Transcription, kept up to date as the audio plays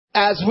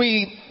As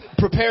we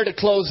prepare to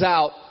close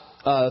out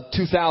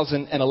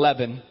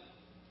 2011,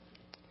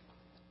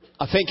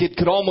 I think it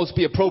could almost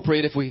be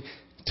appropriate if we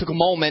took a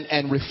moment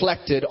and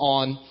reflected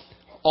on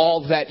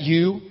all that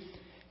you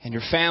and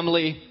your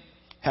family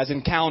has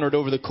encountered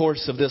over the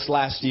course of this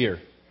last year.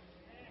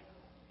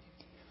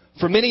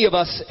 For many of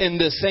us in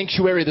this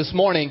sanctuary this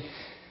morning,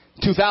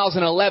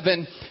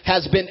 2011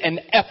 has been an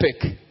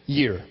epic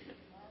year.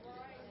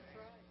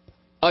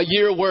 A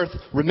year worth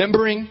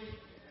remembering,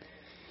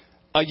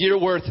 a year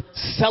worth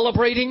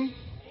celebrating,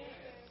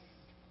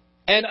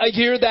 and a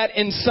year that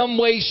in some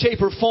way,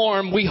 shape, or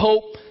form we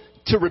hope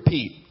to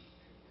repeat.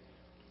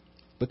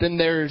 But then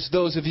there's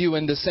those of you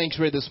in the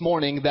sanctuary this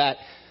morning that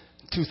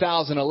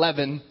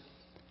 2011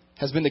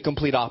 has been the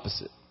complete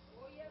opposite.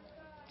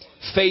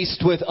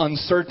 Faced with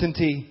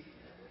uncertainty,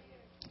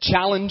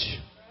 challenge,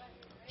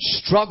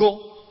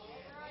 struggle,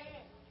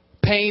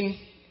 pain,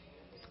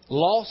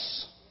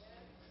 loss,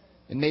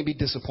 and maybe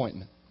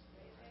disappointment.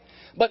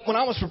 But when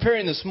I was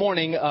preparing this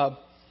morning, I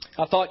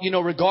thought,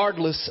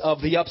 regardless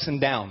of the ups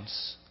and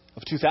downs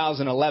of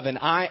 2011,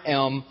 I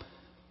am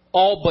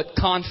all but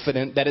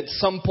confident that at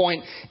some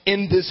point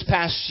in this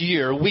past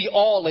year, we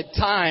all at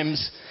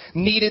times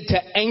needed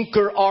to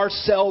anchor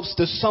ourselves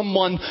to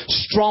someone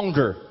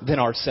stronger than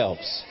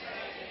ourselves.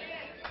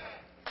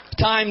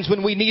 Times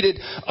when we needed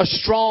a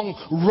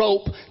strong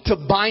rope to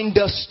bind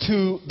us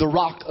to the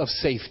rock of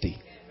safety.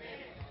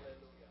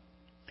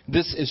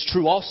 This is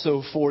true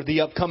also for the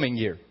upcoming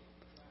year.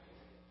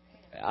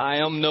 I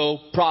am no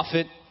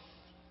prophet.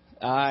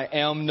 I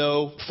am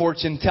no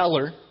fortune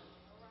teller.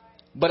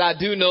 But I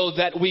do know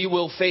that we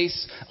will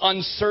face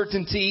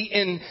uncertainty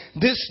in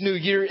this new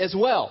year as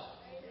well.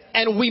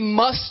 And we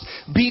must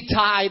be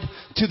tied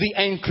to the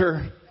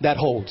anchor that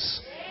holds.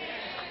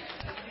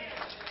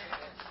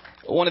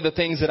 One of the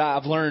things that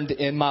I've learned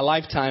in my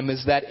lifetime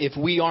is that if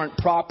we aren't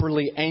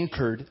properly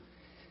anchored,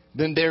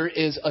 then there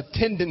is a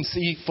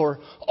tendency for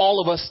all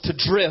of us to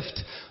drift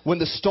when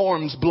the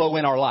storms blow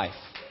in our life.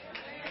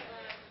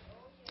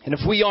 And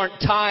if we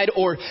aren't tied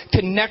or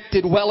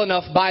connected well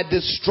enough by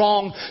this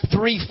strong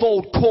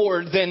threefold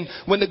cord, then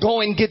when the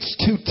going gets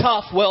too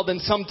tough, well, then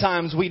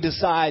sometimes we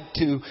decide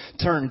to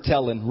turn,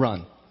 tell, and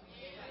run.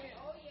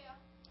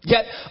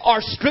 Yet our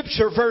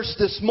scripture verse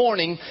this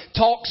morning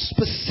talks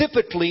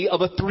specifically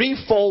of a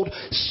threefold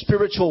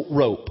spiritual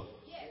rope.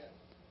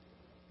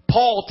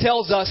 Paul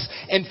tells us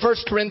in 1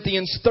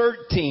 Corinthians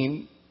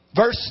 13,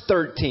 verse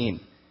 13,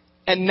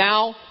 and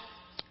now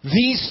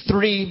these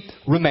three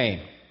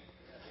remain: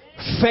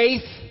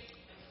 faith,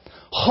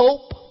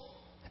 hope,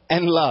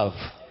 and love.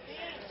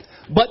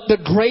 But the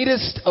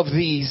greatest of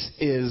these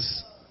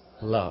is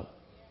love.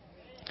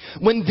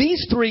 When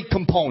these three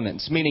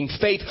components, meaning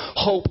faith,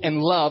 hope,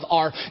 and love,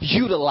 are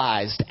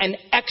utilized and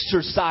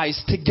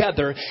exercised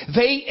together,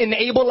 they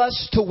enable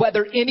us to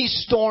weather any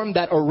storm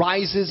that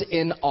arises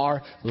in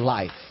our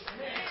life.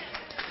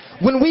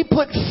 When we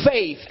put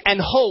faith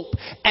and hope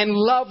and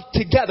love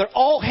together,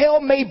 all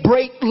hell may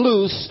break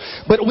loose,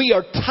 but we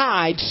are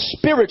tied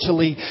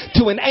spiritually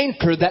to an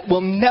anchor that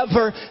will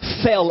never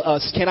fail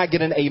us. Can I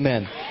get an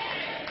amen?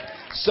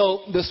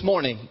 So this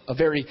morning, a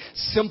very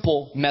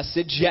simple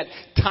message, yet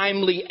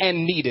timely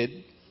and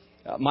needed.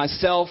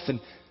 Myself and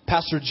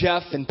Pastor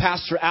Jeff and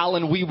Pastor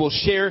Allen, we will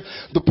share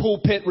the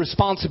pulpit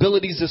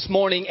responsibilities this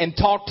morning and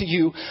talk to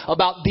you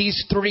about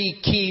these three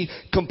key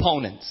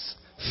components: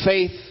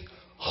 faith,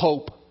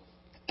 hope,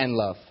 and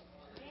love.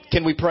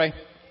 Can we pray?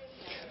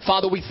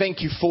 Father, we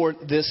thank you for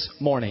this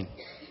morning,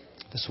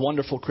 this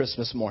wonderful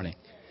Christmas morning.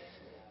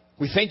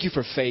 We thank you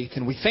for faith,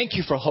 and we thank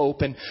you for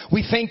hope, and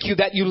we thank you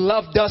that you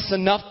loved us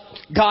enough,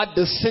 God,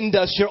 to send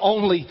us your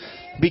only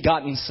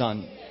begotten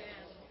Son.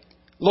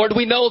 Lord,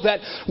 we know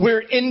that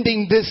we're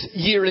ending this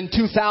year in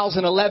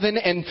 2011,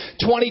 and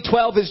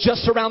 2012 is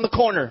just around the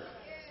corner.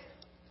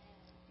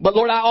 But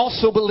Lord, I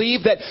also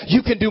believe that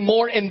you can do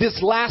more in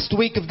this last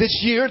week of this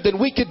year than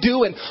we could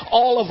do in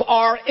all of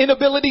our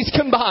inabilities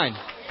combined.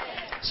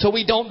 So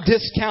we don't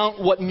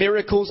discount what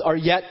miracles are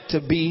yet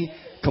to be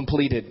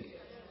completed.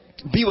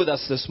 Be with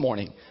us this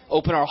morning.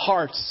 Open our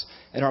hearts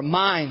and our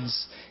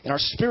minds and our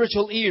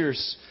spiritual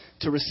ears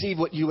to receive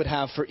what you would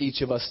have for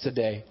each of us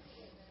today.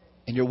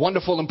 In your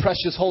wonderful and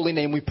precious holy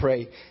name we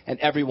pray. And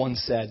everyone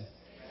said,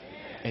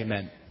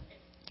 Amen.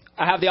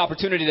 I have the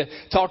opportunity to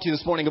talk to you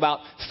this morning about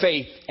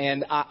faith,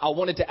 and I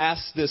wanted to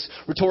ask this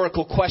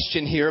rhetorical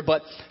question here,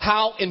 but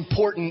how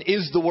important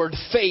is the word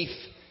faith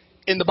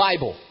in the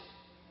Bible?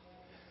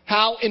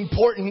 How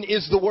important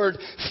is the word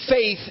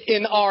faith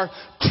in our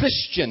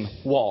Christian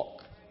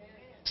walk?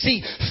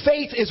 See,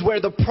 faith is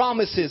where the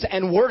promises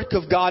and work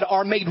of God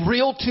are made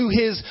real to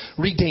His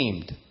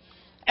redeemed.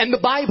 And the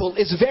Bible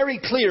is very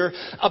clear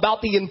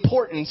about the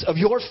importance of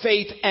your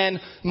faith and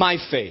my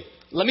faith.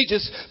 Let me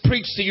just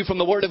preach to you from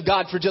the Word of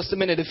God for just a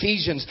minute.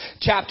 Ephesians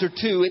chapter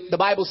 2, the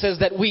Bible says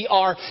that we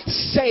are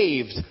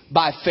saved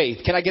by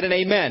faith. Can I get an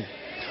amen?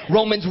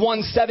 Romans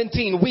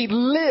 1:17, we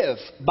live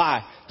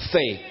by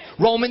faith.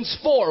 Romans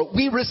 4,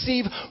 we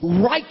receive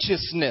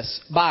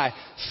righteousness by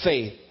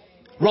faith.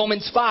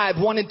 Romans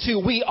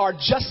 5:1-2, we are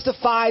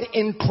justified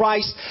in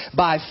Christ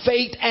by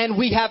faith, and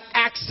we have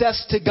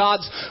access to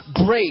God's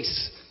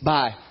grace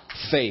by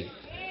faith.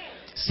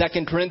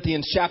 2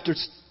 Corinthians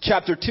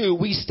chapter 2,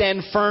 we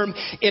stand firm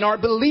in our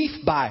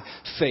belief by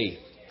faith.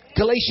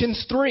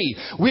 Galatians 3,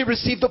 we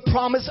receive the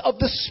promise of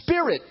the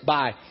Spirit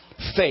by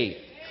faith.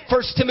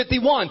 1 Timothy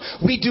 1,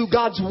 we do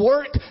God's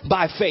work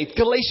by faith.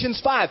 Galatians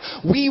 5,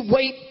 we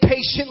wait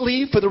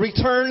patiently for the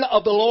return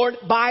of the Lord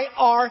by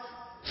our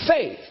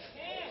faith.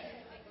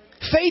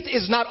 Faith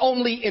is not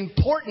only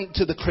important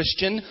to the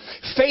Christian,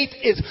 faith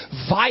is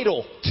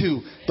vital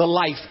to the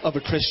life of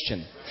a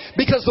Christian.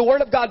 Because the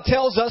Word of God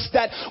tells us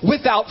that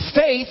without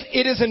faith,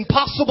 it is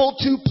impossible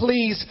to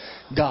please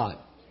God.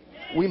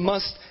 We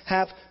must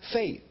have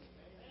faith.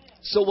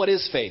 So what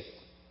is faith?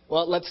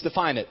 Well, let's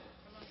define it.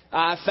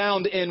 I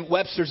found in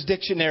Webster's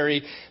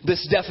dictionary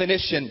this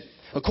definition.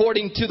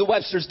 According to the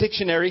Webster's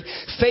dictionary,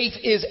 faith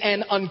is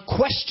an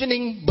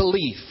unquestioning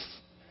belief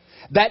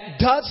that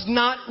does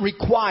not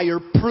require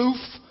proof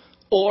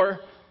or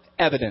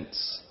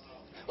evidence.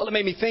 Well, it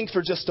made me think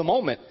for just a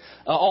moment.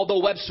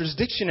 Although Webster's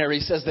dictionary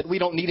says that we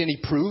don't need any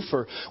proof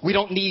or we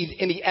don't need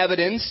any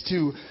evidence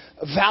to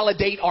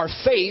validate our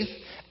faith,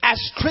 as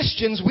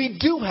Christians, we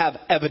do have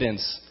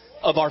evidence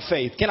of our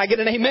faith. Can I get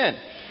an amen?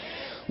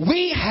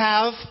 We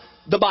have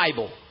the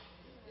Bible.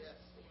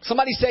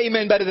 Somebody say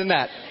amen better than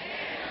that.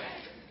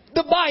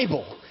 The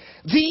Bible,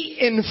 the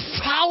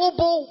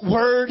infallible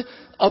Word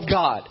of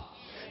God,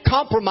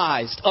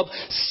 comprised of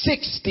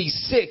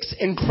 66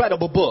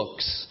 incredible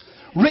books,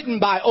 written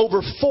by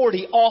over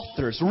 40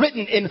 authors,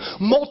 written in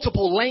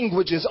multiple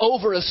languages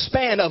over a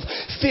span of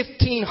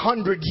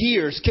 1,500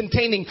 years,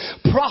 containing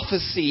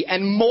prophecy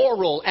and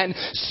moral and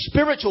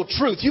spiritual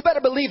truth. You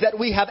better believe that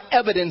we have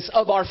evidence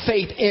of our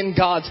faith in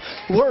God's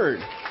Word.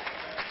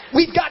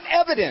 We've got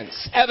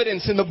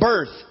evidence in the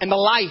birth and the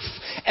life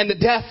and the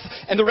death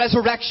and the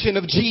resurrection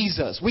of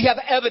Jesus. We have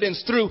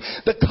evidence through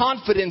the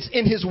confidence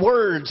in His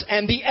words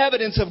and the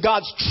evidence of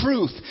God's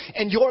truth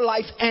in your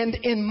life and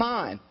in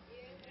mine.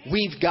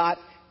 We've got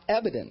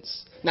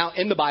evidence. Now,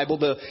 in the Bible,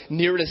 the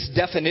nearest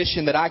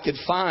definition that I could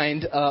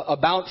find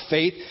about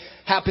faith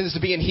happens to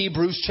be in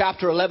Hebrews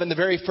chapter 11, the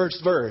very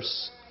first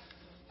verse.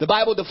 The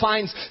Bible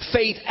defines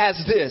faith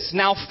as this.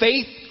 Now,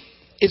 faith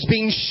is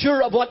being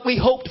sure of what we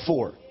hoped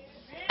for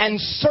and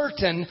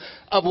certain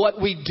of what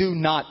we do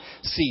not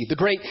see. The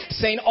great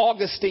St.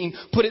 Augustine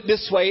put it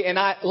this way, and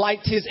I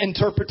liked his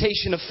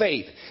interpretation of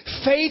faith.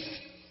 Faith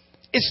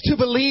is to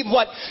believe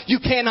what you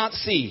cannot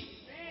see.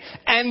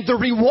 And the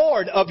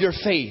reward of your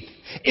faith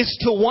is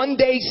to one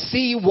day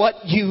see what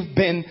you've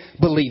been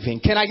believing.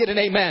 Can I get an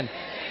amen?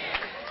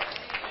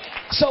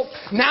 So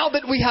now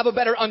that we have a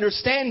better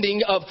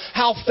understanding of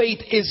how faith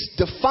is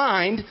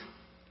defined,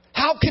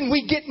 how can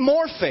we get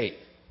more faith?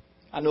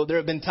 I know there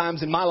have been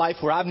times in my life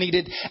where I've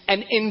needed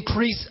an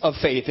increase of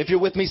faith. If you're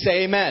with me,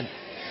 say amen.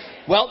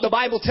 Well, the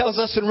Bible tells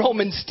us in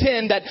Romans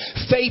 10 that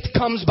faith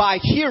comes by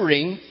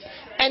hearing,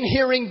 and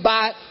hearing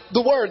by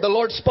the Word. The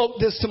Lord spoke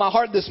this to my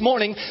heart this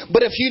morning.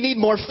 But if you need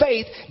more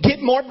faith, get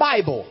more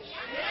Bible.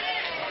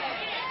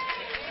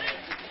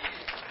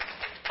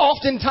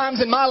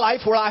 Oftentimes in my life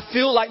where I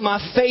feel like my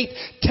faith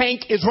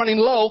tank is running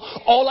low,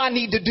 all I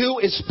need to do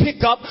is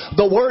pick up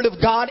the Word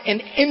of God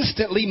and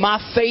instantly my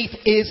faith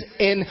is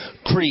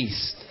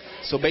increased.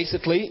 So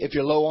basically, if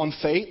you're low on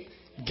faith,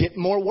 get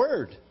more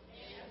Word.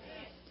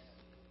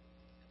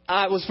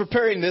 I was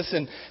preparing this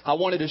and I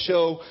wanted to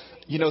show,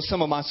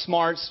 some of my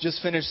smarts.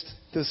 Just finished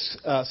this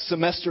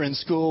semester in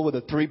school with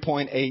a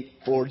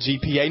 3.84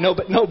 GPA.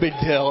 No big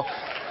deal.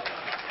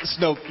 It's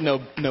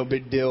no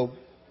big deal.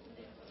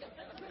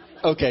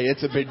 Okay,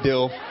 it's a big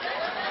deal.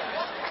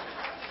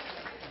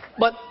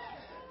 But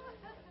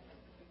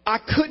I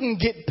couldn't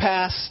get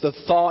past the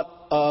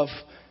thought of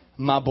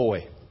my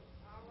boy,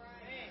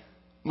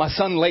 my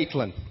son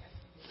Lakeland.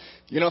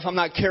 If I'm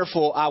not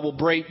careful, I will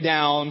break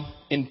down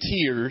in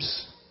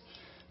tears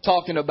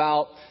talking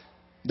about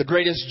the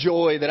greatest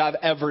joy that I've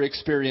ever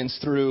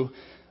experienced through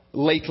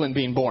Lakeland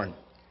being born.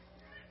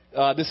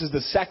 This is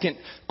the second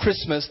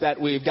Christmas that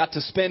we've got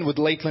to spend with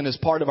Lakeland as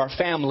part of our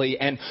family,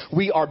 and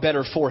we are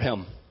better for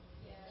him.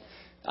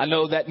 I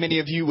know that many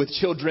of you with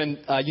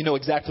children, you know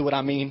exactly what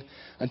I mean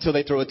until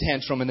they throw a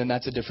tantrum, and then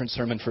that's a different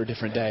sermon for a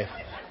different day.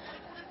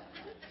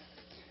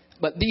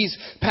 But these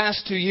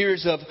past 2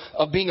 years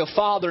of being a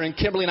father and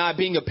Kimberly and I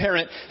being a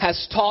parent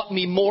has taught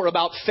me more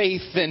about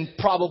faith than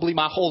probably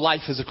my whole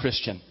life as a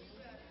Christian.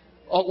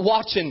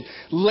 Watching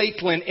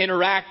Lakeland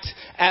interact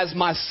as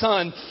my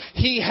son,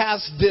 he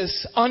has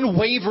this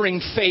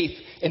unwavering faith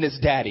in his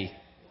daddy.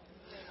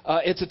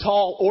 It's a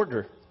tall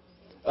order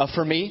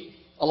for me.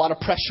 A lot of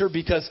pressure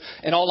because,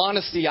 in all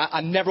honesty,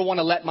 I never want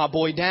to let my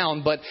boy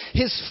down. But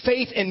his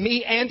faith in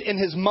me and in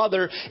his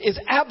mother is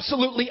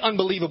absolutely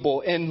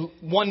unbelievable. In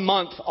 1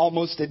 month,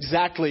 almost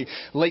exactly,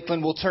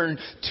 Lakeland will turn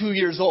 2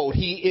 years old.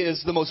 He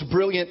is the most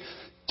brilliant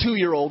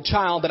 2-year-old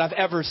child that I've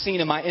ever seen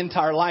in my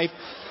entire life.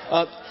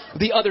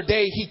 The other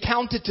day, he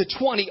counted to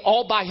 20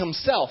 all by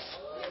himself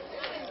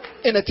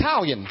in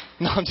Italian.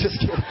 No, I'm just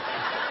kidding.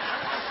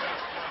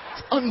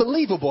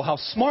 Unbelievable how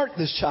smart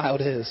this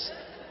child is.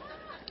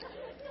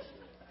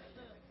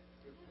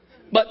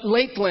 But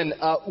Lakeland,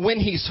 when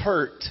he's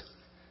hurt,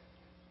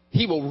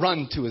 he will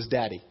run to his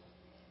daddy.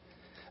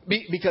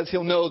 Because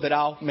he'll know that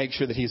I'll make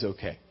sure that he's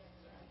okay.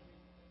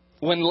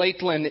 When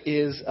Lakeland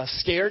is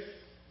scared,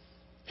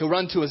 he'll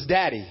run to his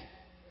daddy.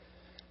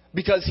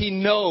 Because he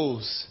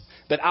knows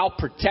that I'll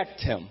protect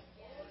him.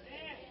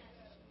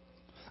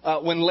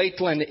 When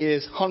Lakeland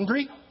is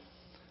hungry,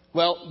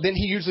 well, then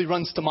he usually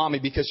runs to mommy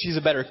because she's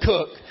a better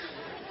cook.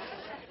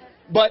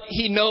 But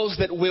he knows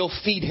that we'll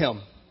feed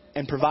him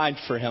and provide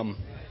for him.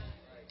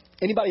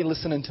 Anybody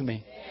listening to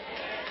me?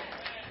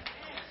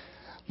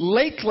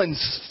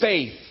 Lakeland's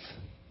faith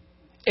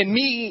in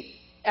me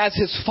as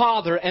his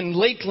father and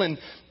Lakeland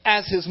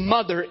as his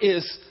mother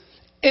is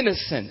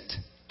innocent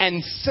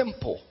and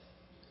simple.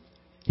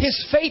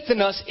 His faith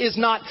in us is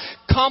not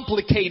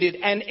complicated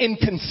and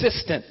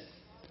inconsistent.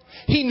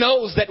 He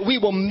knows that we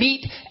will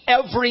meet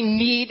every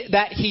need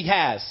that he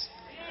has.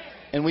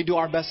 And we do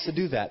our best to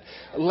do that.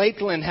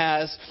 Lakeland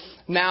has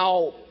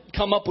now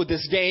come up with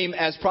this game,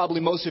 as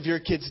probably most of your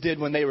kids did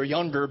when they were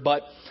younger.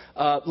 But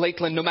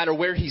Lakeland, no matter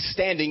where he's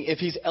standing, if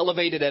he's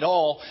elevated at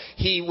all,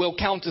 he will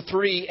count to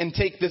 3 and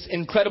take this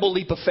incredible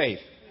leap of faith.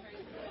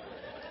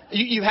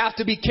 You have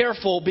to be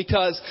careful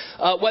because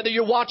whether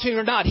you're watching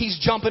or not, he's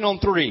jumping on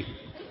 3.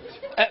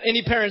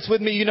 Any parents with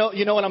me, you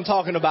know what I'm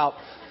talking about.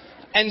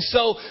 And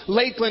so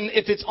Lakeland,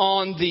 if it's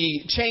on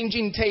the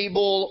changing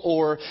table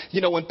or,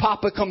 when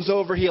Papa comes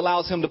over, he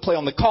allows him to play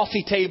on the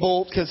coffee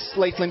table because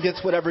Lakeland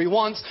gets whatever he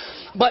wants.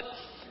 But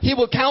he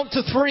will count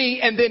to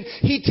 3 and then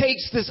he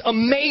takes this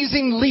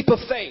amazing leap of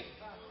faith.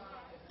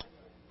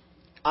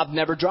 I've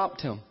never dropped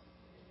him.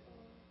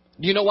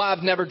 Do you know why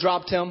I've never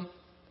dropped him?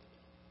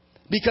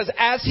 Because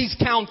as he's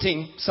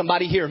counting,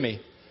 somebody hear me,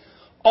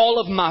 all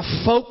of my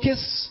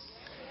focus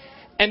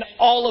and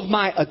all of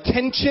my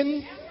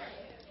attention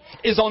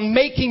is on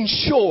making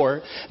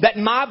sure that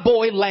my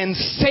boy lands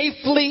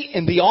safely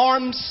in the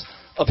arms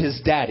of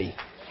his daddy.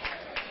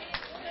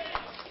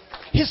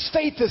 His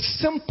faith is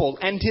simple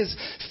and his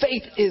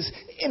faith is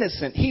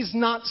innocent. He's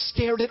not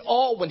scared at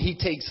all when he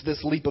takes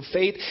this leap of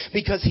faith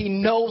because he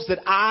knows that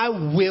I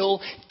will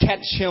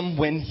catch him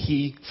when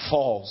he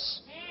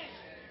falls.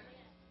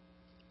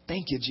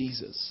 Thank you,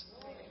 Jesus.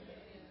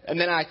 And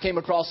then I came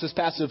across this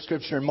passage of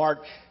scripture in Mark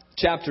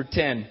chapter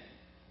 10.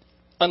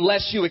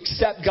 Unless you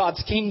accept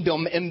God's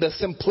kingdom in the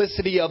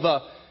simplicity of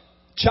a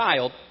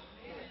child,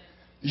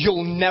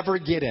 you'll never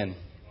get in.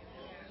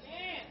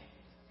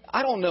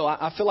 I don't know.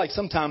 I feel like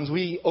sometimes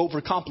we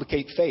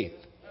overcomplicate faith.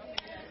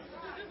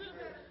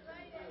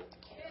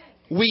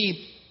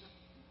 We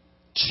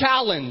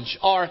challenge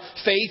our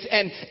faith,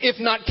 and if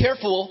not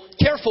careful,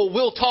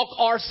 we'll talk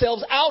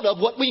ourselves out of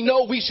what we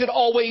know we should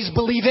always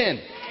believe in.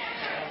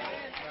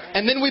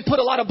 And then we put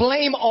a lot of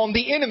blame on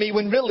the enemy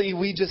when really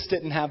we just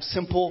didn't have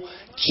simple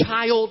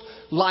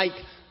childlike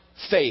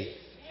faith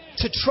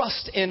to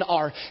trust in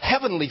our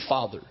Heavenly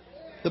Father.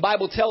 The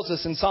Bible tells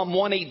us in Psalm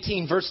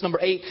 118 verse number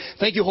 8,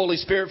 thank you Holy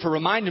Spirit for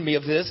reminding me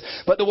of this,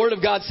 but the Word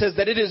of God says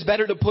that it is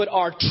better to put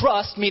our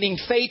trust, meaning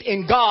faith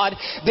in God,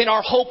 than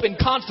our hope and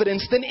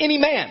confidence than any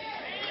man.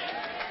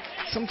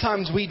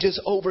 Sometimes we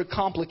just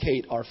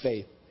overcomplicate our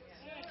faith.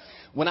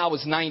 When I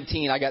was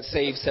 19, I got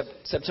saved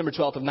September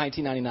 12th of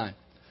 1999.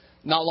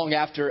 Not long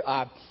after,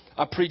 I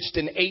preached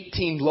in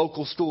 18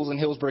 local schools in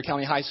Hillsborough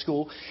County High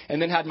School and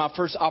then had my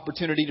first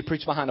opportunity to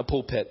preach behind a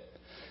pulpit.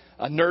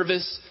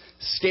 Nervous,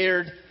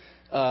 scared,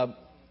 not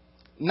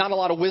a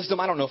lot of wisdom.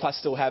 I don't know if I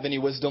still have any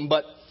wisdom,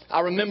 but I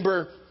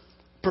remember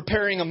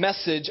preparing a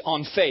message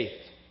on faith.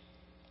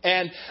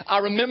 And I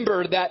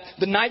remember that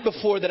the night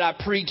before that I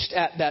preached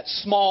at that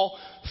small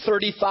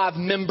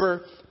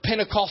 35-member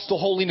Pentecostal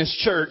Holiness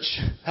Church,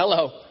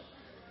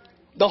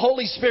 the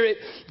Holy Spirit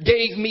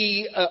gave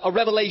me a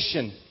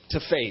revelation to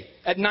faith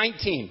at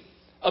 19.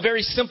 A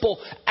very simple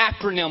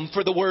acronym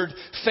for the word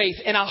faith.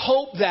 And I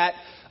hope that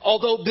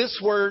although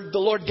this word the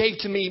Lord gave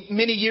to me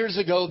many years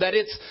ago, that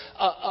it's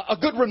a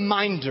good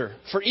reminder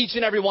for each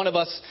and every one of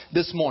us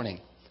this morning.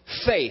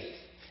 Faith.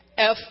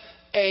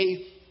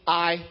 F-A-I-T-H.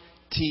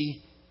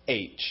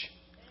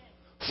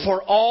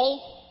 For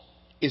all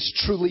is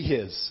truly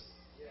His.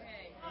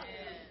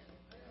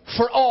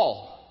 For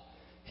all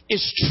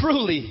is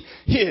truly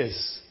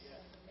His.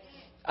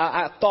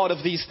 I thought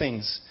of these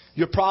things.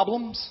 Your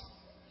problems,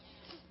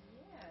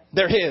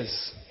 they're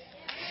His.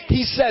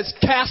 He says,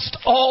 cast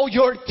all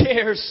your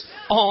cares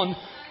on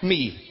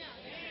me.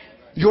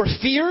 Your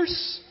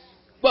fears,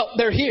 well,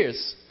 they're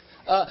His.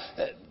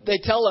 They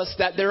tell us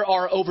that there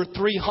are over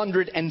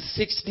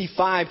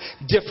 365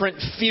 different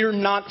fear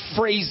not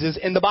phrases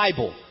in the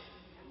Bible.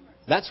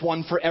 That's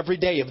one for every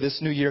day of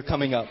this new year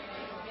coming up.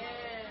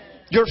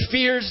 Your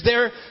fears,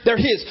 they're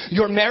His.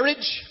 Your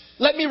marriage,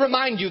 let me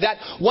remind you that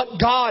what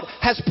God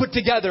has put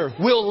together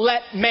will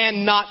let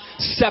man not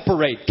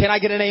separate. Can I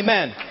get an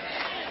amen?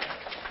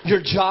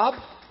 Your job,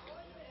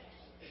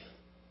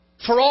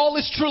 for all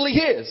is truly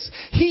His.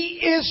 He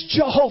is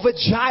Jehovah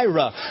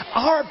Jireh,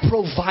 our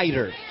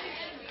provider.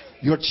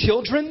 Your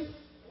children,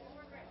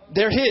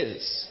 they're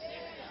His.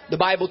 The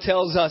Bible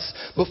tells us,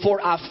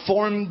 before I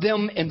formed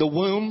them in the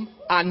womb,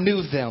 I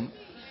knew them.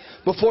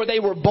 Before they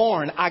were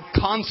born, I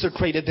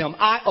consecrated them.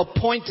 I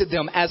appointed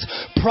them as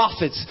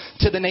prophets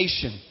to the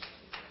nation.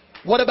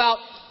 What about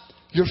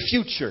your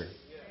future?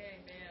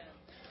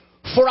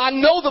 For I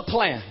know the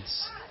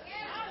plans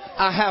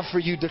I have for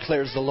you,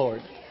 declares the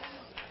Lord.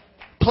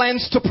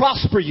 Plans to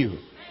prosper you.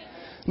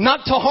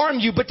 Not to harm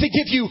you, but to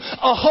give you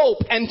a hope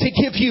and to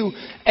give you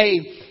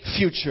a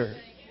future.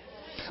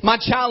 My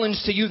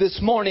challenge to you this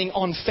morning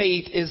on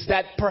faith is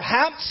that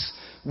perhaps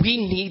we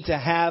need to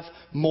have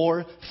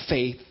more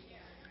faith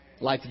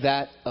like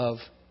that of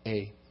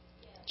a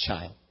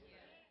child.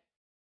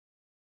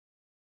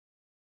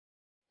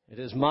 It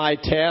is my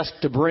task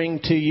to bring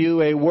to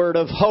you a word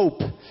of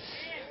hope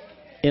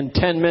in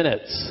 10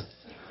 minutes.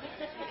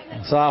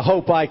 So I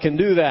hope I can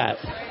do that.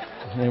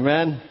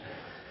 Amen.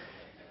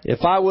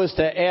 If I was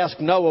to ask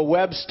Noah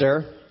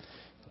Webster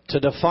to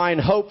define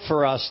hope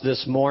for us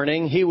this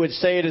morning, he would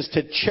say it is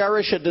to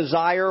cherish a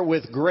desire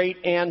with great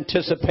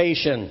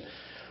anticipation,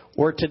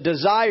 or to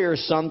desire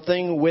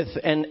something with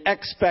an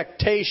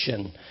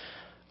expectation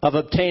of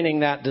obtaining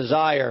that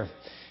desire.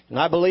 And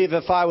I believe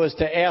if I was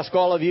to ask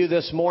all of you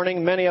this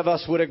morning, many of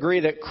us would agree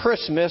that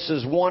Christmas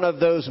is one of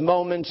those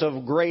moments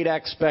of great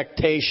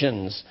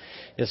expectations,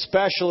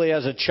 especially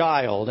as a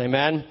child.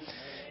 Amen.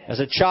 As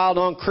a child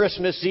on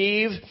Christmas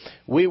Eve,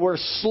 we were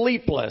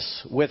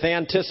sleepless with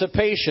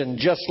anticipation,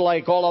 just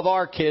like all of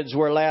our kids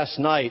were last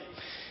night.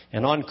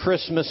 And on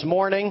Christmas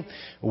morning,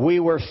 we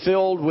were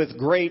filled with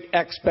great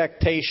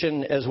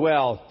expectation as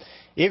well,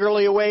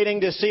 eagerly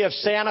awaiting to see if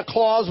Santa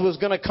Claus was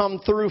going to come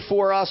through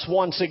for us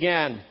once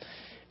again.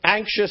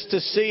 Anxious to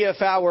see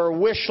if our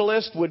wish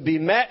list would be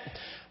met,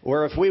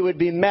 or if we would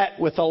be met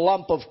with a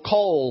lump of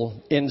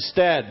coal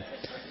instead.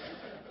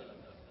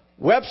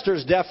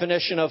 Webster's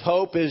definition of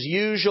hope is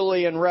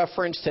usually in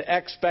reference to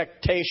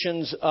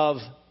expectations of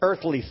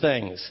earthly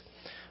things,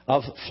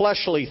 of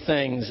fleshly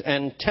things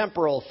and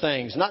temporal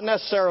things. Not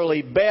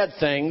necessarily bad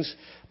things,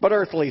 but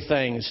earthly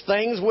things.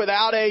 Things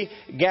without a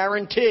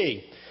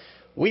guarantee.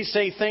 We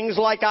say things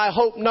like, I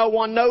hope no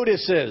one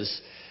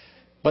notices,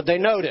 but they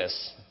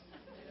notice.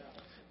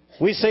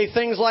 We say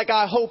things like,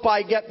 I hope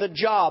I get the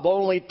job,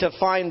 only to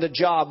find the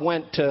job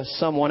went to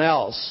someone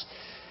else.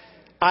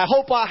 I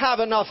hope I have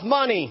enough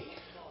money,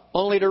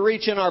 only to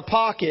reach in our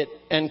pocket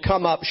and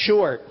come up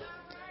short.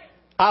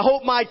 I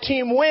hope my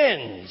team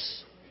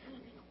wins,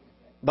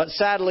 but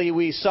sadly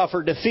we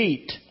suffer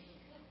defeat.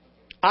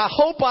 I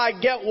hope I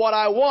get what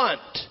I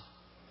want,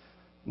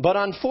 but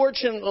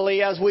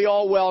unfortunately, as we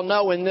all well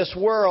know, in this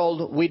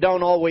world, we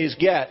don't always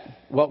get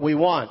what we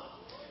want.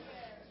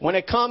 When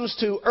it comes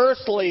to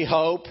earthly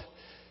hope,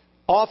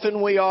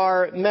 often we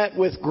are met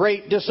with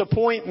great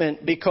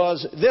disappointment,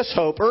 because this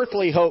hope,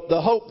 earthly hope,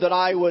 the hope that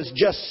I was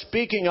just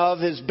speaking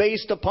of, is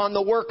based upon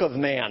the work of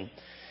man.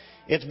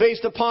 It's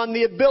based upon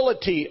the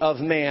ability of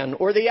man,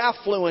 or the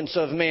affluence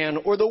of man,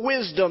 or the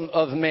wisdom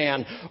of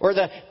man, or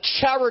the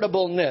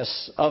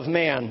charitableness of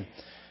man.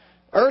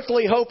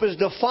 Earthly hope is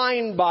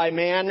defined by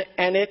man,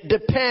 and it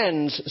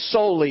depends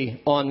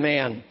solely on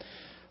man.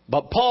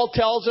 But Paul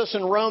tells us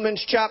in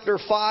Romans chapter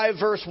 5,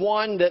 verse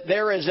 1, that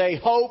there is a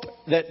hope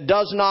that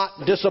does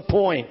not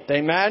disappoint.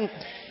 Amen?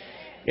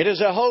 It is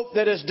a hope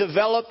that is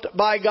developed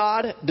by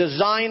God,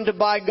 designed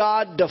by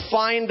God,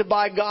 defined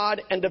by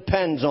God, and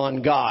depends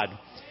on God.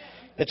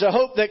 It's a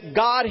hope that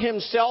God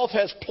Himself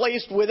has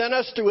placed within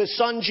us through His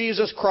Son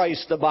Jesus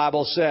Christ, the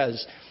Bible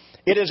says.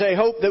 It is a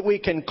hope that we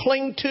can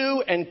cling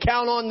to and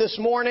count on this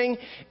morning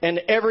and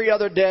every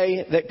other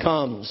day that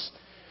comes.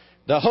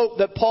 The hope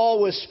that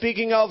Paul was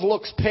speaking of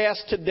looks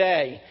past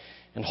today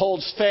and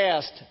holds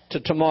fast to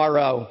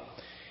tomorrow.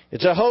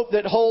 It's a hope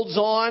that holds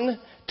on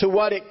to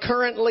what it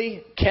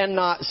currently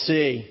cannot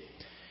see.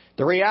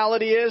 The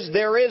reality is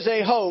there is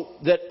a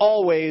hope that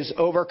always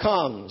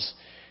overcomes.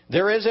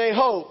 There is a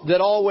hope that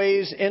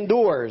always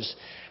endures.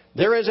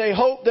 There is a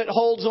hope that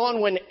holds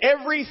on when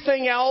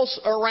everything else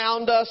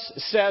around us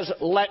says,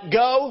 let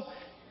go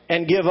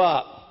and give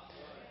up.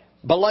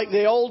 But like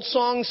the old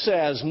song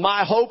says,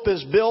 my hope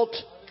is built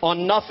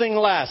on nothing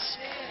less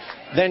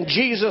than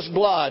Jesus'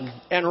 blood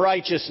and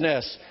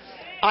righteousness.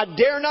 I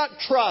dare not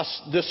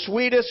trust the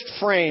sweetest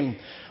frame,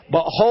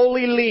 but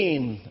wholly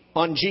lean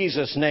on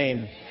Jesus'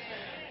 name.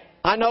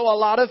 I know a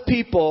lot of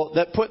people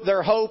that put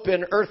their hope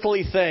in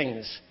earthly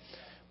things,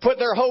 put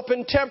their hope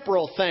in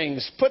temporal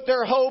things, put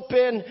their hope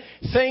in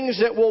things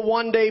that will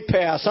one day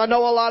pass. I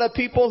know a lot of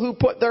people who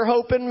put their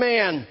hope in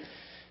man.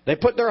 They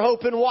put their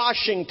hope in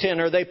Washington,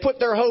 or they put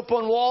their hope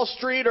on Wall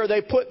Street, or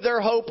they put their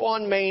hope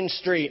on Main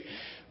Street.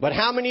 But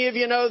how many of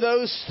you know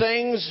those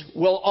things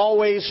will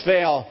always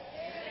fail?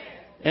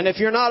 And if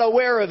you're not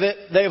aware of it,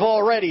 they've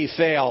already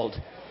failed.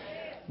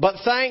 But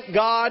thank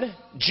God,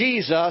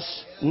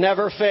 Jesus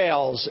never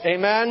fails.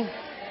 Amen?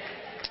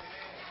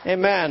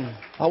 Amen.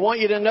 I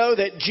want you to know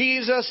that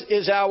Jesus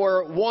is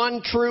our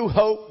one true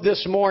hope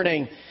this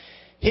morning.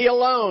 He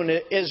alone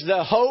is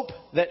the hope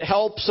that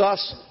helps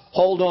us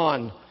hold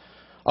on.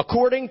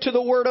 According to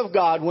the Word of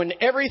God, when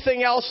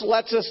everything else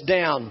lets us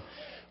down,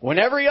 when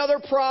every other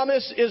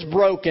promise is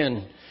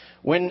broken,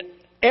 when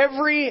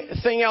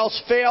everything else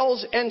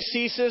fails and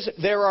ceases,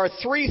 there are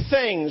three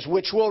things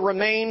which will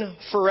remain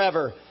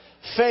forever: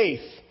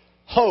 faith,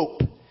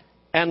 hope,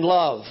 and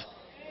love.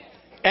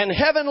 And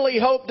heavenly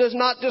hope does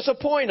not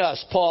disappoint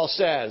us, Paul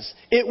says.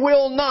 It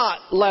will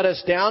not let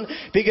us down,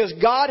 because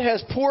God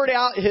has poured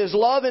out His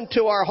love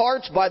into our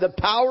hearts by the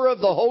power of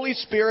the Holy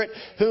Spirit,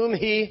 whom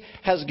He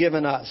has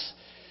given us.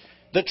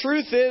 The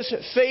truth is,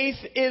 faith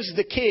is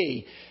the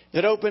key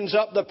that opens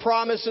up the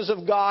promises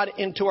of God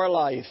into our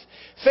life.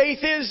 Faith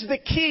is the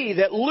key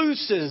that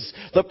looses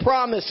the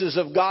promises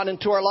of God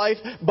into our life,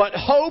 but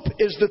hope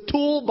is the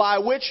tool by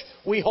which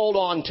we hold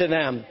on to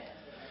them.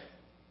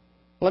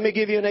 Let me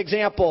give you an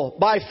example.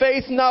 By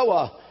faith,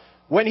 Noah,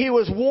 when he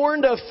was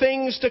warned of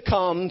things to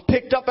come,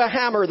 picked up a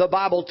hammer, the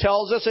Bible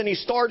tells us, and he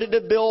started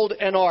to build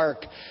an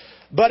ark.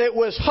 But it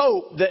was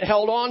hope that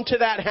held on to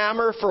that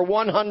hammer for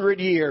 100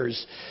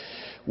 years.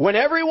 When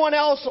everyone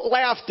else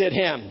laughed at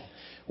him,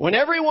 when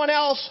everyone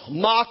else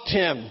mocked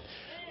him,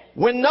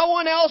 when no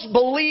one else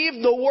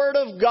believed the Word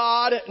of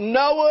God,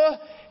 Noah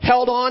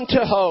held on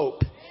to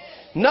hope.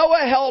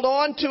 Noah held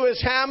on to his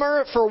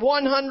hammer for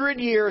 100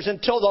 years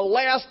until the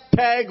last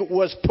peg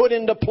was put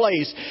into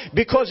place,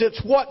 because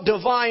it's what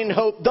divine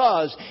hope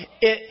does.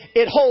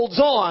 It holds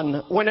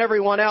on when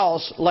everyone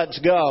else lets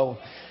go.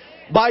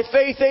 By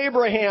faith,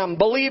 Abraham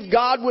believed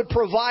God would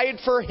provide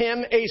for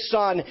him a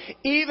son,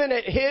 even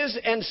at his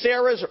and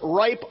Sarah's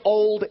ripe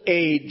old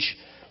age.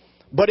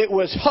 But it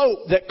was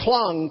hope that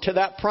clung to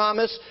that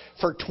promise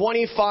for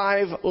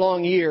 25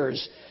 long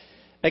years.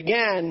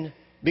 Again,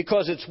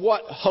 because it's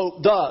what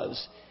hope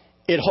does.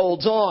 It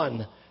holds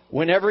on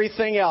when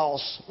everything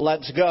else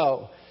lets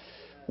go.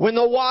 When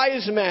the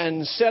wise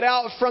men set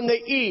out from the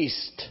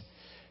east,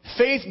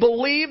 faith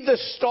believed the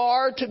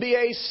star to be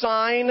a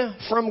sign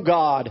from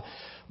God.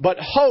 But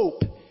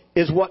hope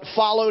is what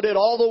followed it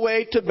all the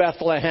way to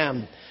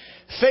Bethlehem.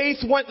 Faith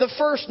went the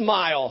first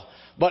mile,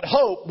 but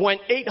hope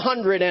went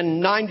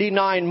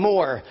 899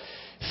 more.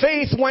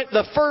 Faith went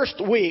the first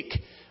week,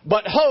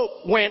 but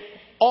hope went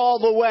all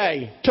the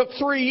way. Took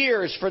 3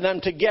 years for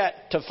them to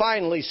get to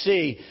finally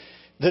see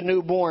the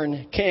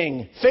newborn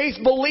king. Faith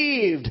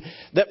believed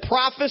that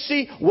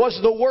prophecy was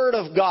the Word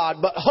of God,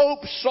 but hope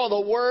saw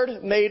the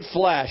Word made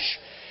flesh.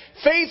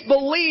 Faith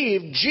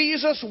believed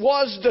Jesus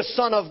was the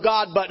Son of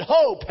God, but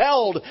hope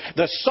held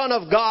the Son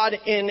of God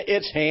in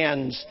its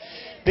hands.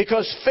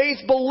 Because faith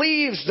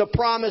believes the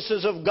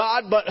promises of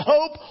God, but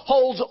hope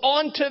holds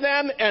on to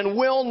them and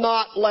will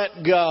not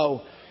let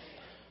go.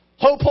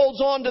 Hope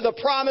holds on to the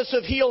promise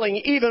of healing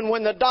even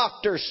when the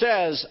doctor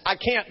says, I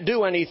can't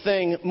do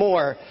anything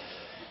more.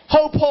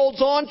 Hope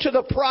holds on to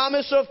the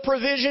promise of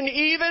provision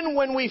even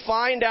when we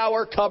find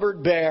our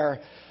cupboard bare.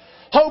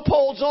 Hope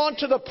holds on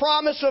to the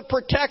promise of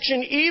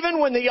protection even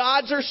when the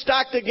odds are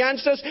stacked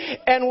against us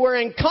and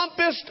we're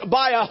encompassed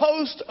by a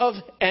host of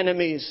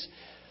enemies.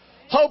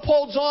 Hope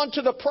holds on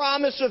to the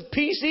promise of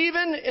peace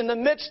even in the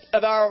midst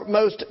of our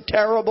most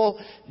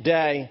terrible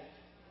day.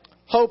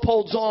 Hope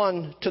holds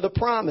on to the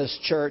promise,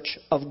 church,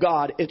 of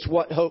God. It's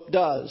what hope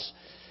does.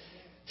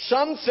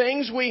 Some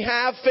things we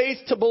have faith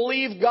to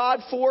believe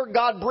God for,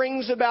 God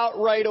brings about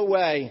right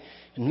away.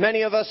 And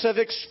many of us have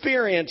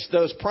experienced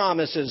those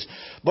promises.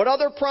 But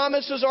other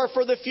promises are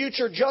for the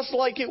future, just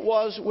like it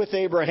was with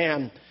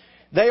Abraham.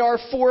 They are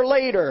for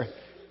later.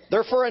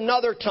 They're for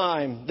another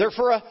time. They're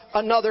for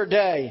another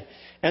day.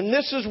 And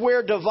this is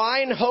where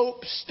divine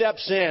hope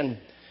steps in.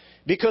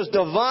 Because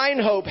divine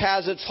hope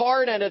has its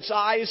heart and its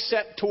eyes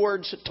set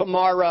towards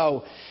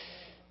tomorrow.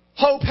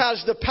 Hope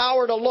has the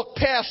power to look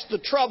past the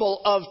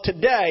trouble of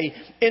today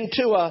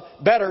into a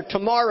better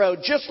tomorrow.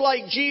 Just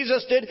like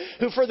Jesus did,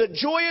 who for the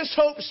joyous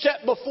hope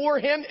set before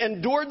him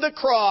endured the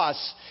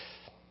cross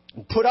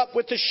and put up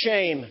with the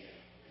shame.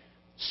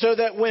 So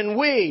that when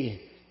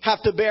we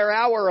have to bear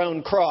our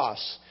own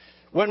cross,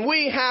 when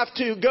we have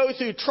to go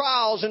through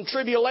trials and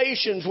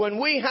tribulations, when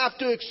we have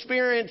to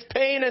experience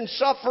pain and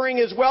suffering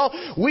as well,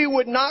 we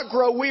would not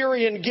grow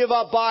weary and give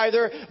up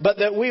either, but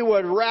that we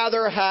would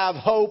rather have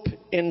hope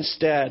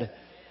instead.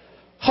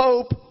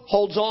 Hope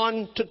holds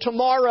on to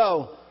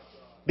tomorrow,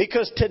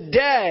 because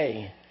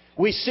today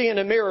we see in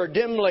a mirror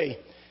dimly.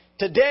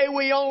 Today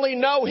we only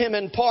know Him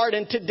in part,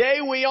 and today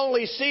we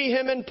only see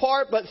Him in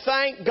part, but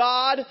thank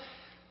God,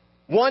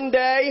 one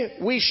day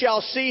we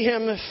shall see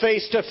Him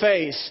face to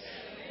face.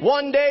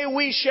 One day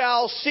we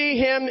shall see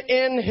Him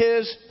in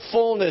His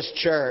fullness,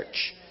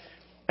 church.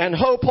 And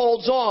hope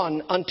holds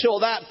on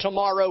until that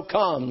tomorrow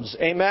comes.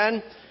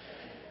 Amen?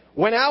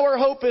 When our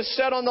hope is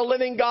set on the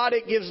living God,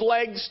 it gives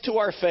legs to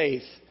our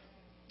faith.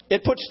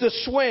 It puts the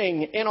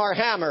swing in our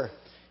hammer.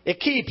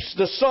 It keeps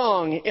the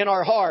song in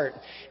our heart.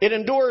 It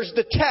endures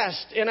the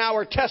test in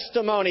our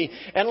testimony.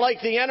 And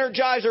like the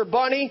Energizer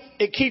Bunny,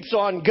 it keeps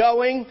on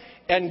going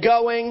and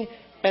going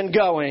and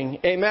going.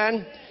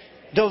 Amen?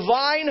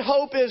 Divine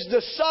hope is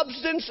the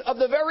substance of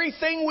the very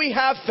thing we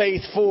have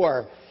faith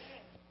for.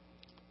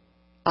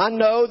 I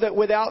know that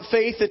without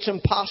faith it's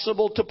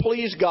impossible to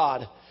please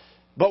God.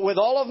 But with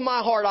all of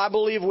my heart, I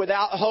believe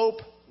without hope,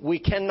 we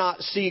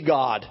cannot see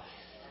God.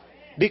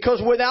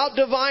 Because without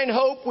divine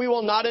hope, we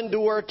will not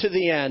endure to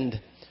the end.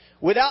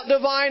 Without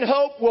divine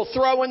hope, we'll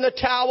throw in the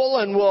towel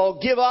and we'll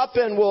give up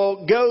and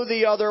we'll go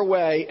the other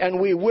way. And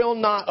we will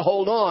not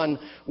hold on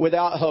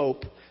without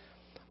hope.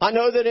 I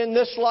know that in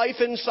this life,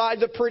 inside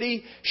the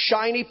pretty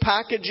shiny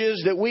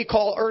packages that we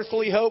call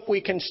earthly hope,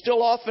 we can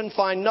still often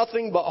find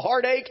nothing but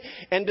heartache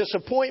and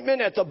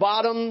disappointment at the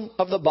bottom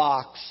of the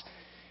box.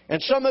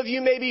 And some of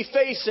you may be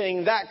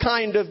facing that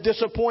kind of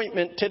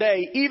disappointment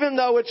today, even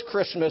though it's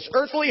Christmas.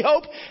 Earthly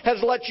hope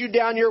has let you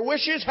down. Your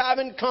wishes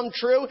haven't come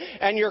true,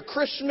 and your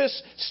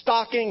Christmas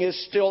stocking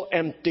is still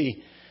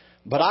empty.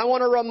 But I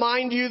want to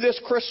remind you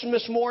this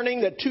Christmas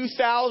morning that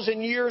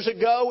 2,000 years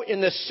ago in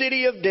the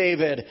city of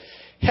David,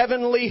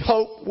 heavenly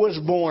hope was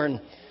born.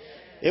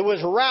 It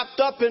was wrapped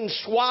up in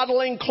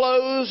swaddling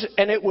clothes,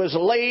 and it was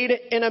laid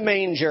in a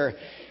manger.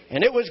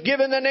 And it was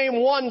given the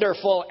name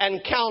Wonderful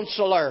and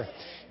Counselor.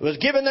 It was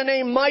given the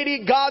name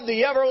Mighty God,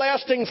 the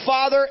Everlasting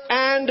Father,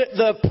 and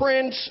the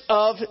Prince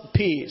of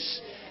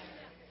Peace.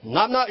 And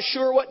I'm not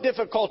sure what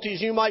difficulties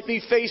you might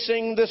be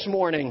facing this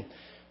morning.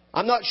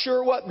 I'm not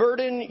sure what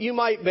burden you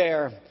might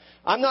bear.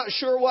 I'm not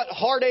sure what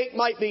heartache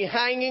might be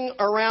hanging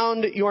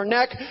around your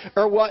neck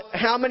or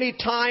how many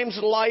times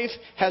life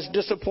has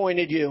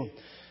disappointed you.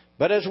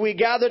 But as we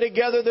gather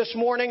together this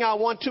morning, I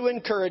want to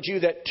encourage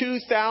you that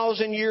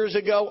 2,000 years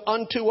ago,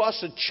 unto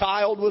us a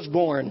child was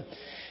born.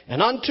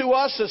 And unto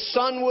us a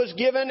son was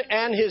given,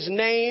 and his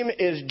name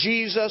is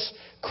Jesus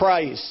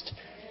Christ.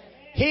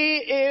 He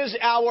is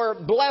our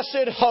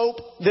blessed hope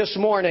this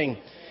morning.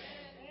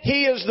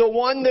 He is the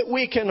one that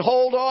we can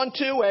hold on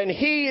to, and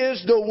He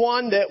is the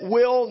one that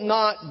will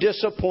not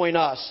disappoint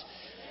us.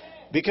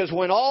 Because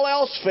when all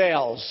else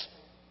fails,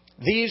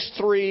 these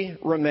three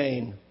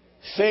remain: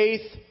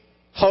 faith,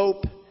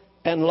 hope,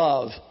 and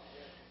love.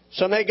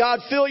 So may God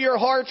fill your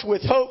hearts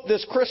with hope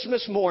this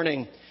Christmas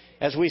morning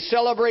as we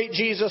celebrate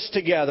Jesus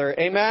together.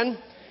 Amen? Amen.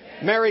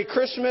 Merry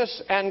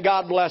Christmas and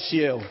God bless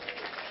you.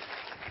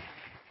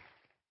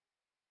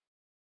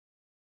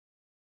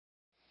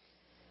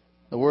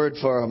 The word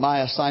for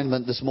my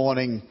assignment this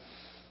morning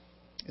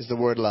is the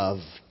word love.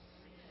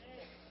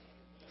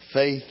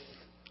 Faith,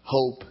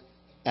 hope,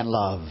 and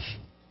love.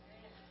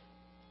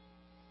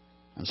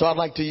 And so I'd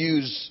like to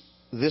use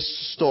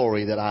this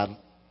story that I'd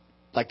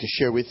like to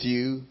share with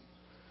you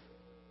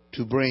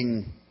to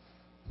bring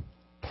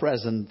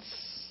presence,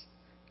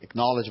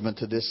 acknowledgement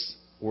to this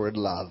word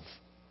love.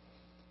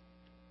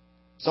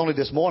 It's only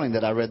this morning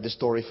that I read this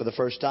story for the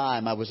first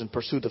time. I was in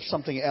pursuit of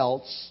something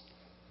else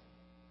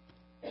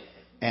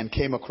and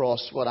came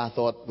across what I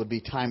thought would be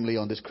timely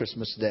on this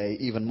Christmas day,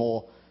 even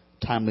more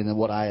timely than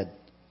what I had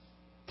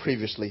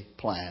previously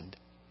planned.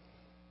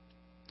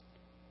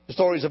 The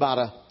story is about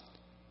a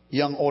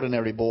young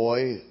ordinary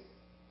boy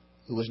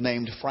who was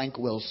named Frank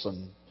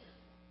Wilson.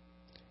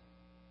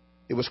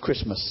 It was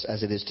Christmas,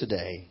 as it is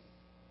today.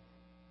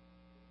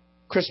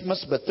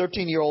 Christmas, but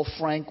 13-year-old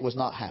Frank was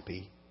not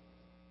happy.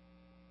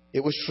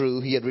 It was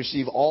true, he had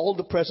received all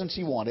the presents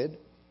he wanted,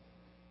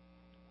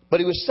 but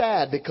he was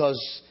sad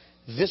because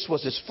this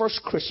was his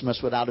first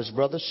Christmas without his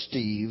brother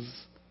Steve,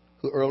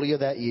 who earlier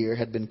that year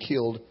had been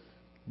killed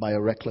by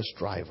a reckless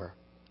driver.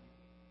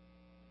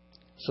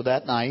 So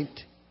that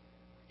night,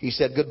 he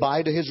said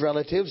goodbye to his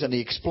relatives, and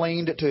he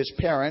explained to his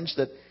parents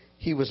that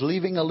he was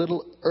leaving a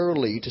little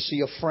early to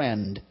see a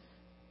friend,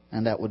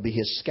 and that would be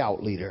his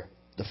scout leader,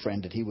 the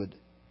friend that he would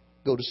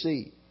go to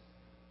see.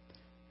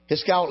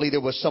 His scout leader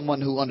was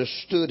someone who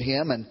understood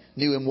him and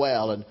knew him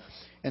well,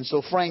 and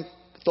so Frank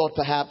thought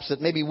perhaps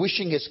that maybe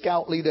wishing his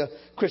scout leader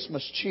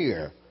Christmas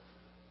cheer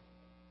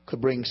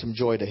could bring some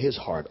joy to his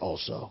heart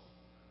also.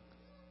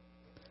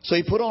 So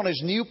he put on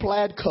his new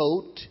plaid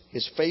coat,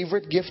 his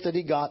favorite gift that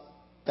he got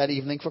that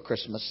evening for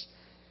Christmas,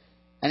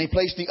 and he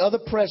placed the other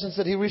presents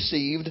that he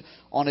received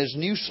on his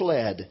new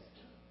sled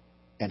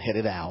and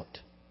headed out.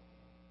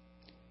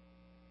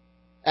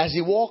 As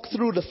he walked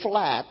through the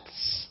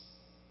flats,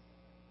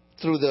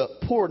 through the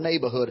poor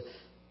neighborhood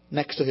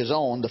next to his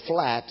own, the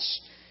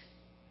flats,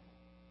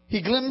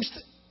 he glimpsed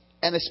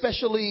an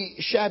especially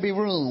shabby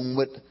room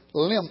with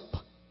limp,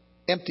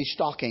 empty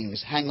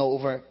stockings hanging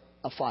over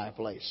a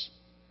fireplace.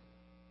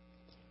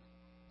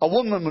 A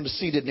woman was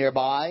seated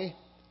nearby.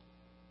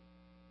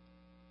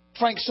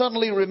 Frank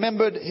suddenly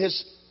remembered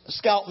his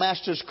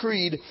scoutmaster's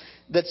creed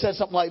that said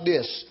something like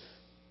this: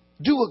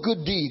 do a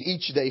good deed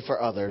each day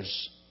for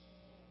others.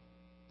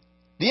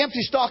 The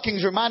empty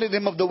stockings reminded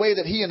him of the way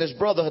that he and his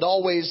brother had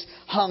always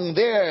hung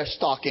their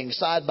stockings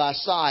side by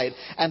side,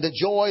 and the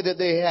joy that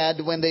they had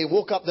when they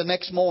woke up the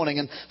next morning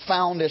and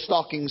found their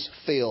stockings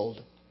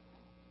filled.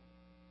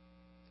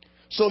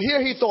 So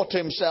here, he thought to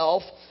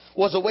himself,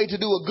 was a way to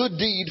do a good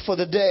deed for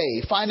the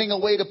day, finding a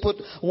way to put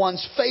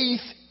one's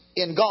faith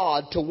in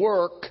God to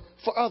work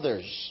for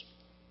others.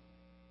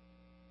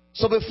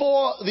 So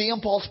before the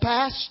impulse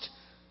passed,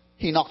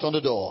 he knocked on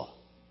the door.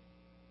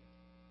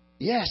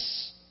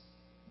 Yes,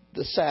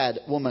 the sad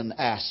woman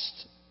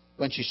asked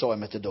when she saw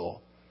him at the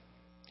door.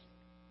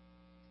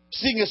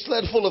 Seeing a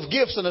sled full of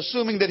gifts and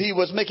assuming that he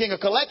was making a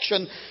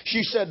collection,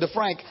 she said to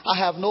Frank, I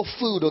have no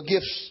food or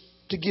gifts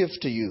to give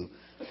to you.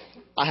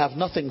 I have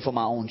nothing for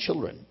my own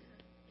children.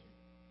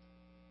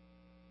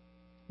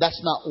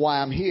 That's not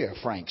why I'm here,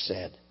 Frank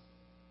said.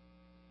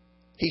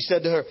 He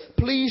said to her,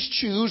 please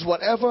choose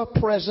whatever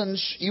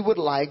presents you would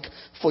like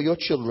for your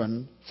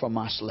children from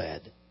my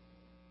sled.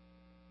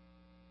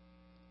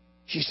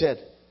 She said,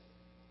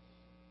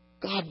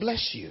 God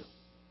bless you.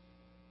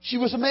 She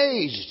was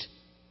amazed,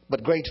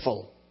 but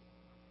grateful.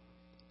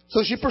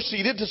 So she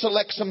proceeded to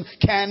select some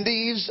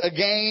candies, a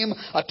game,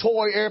 a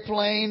toy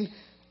airplane,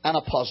 and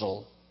a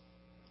puzzle.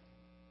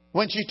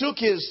 When she took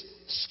his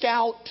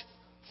Scout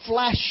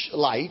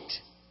flashlight,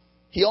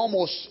 he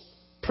almost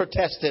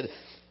protested,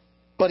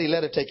 but he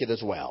let her take it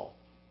as well.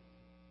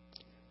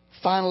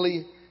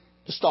 Finally,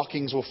 the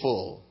stockings were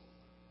full.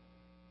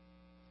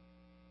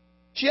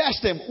 She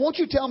asked him, won't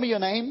you tell me your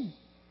name?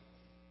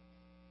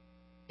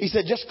 He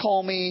said, just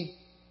call me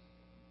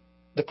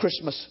the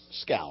Christmas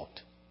Scout.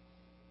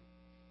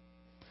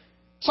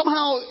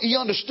 Somehow he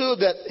understood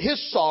that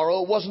his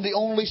sorrow wasn't the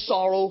only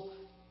sorrow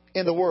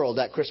in the world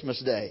that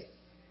Christmas day.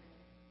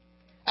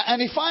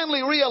 And he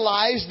finally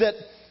realized that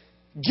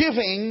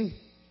giving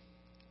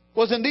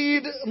was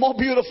indeed more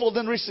beautiful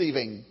than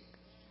receiving.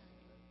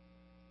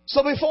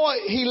 So before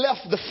he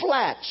left the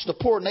flats, the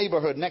poor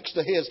neighborhood next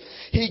to his,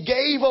 he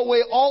gave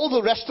away all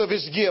the rest of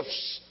his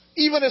gifts,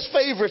 even his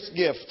favorite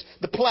gift,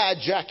 the plaid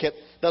jacket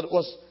that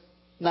was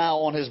now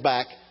on his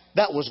back.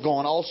 That was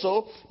gone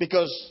also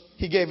because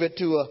he gave it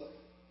to a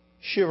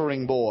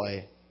shivering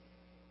boy.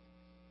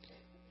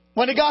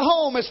 When he got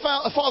home, his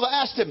father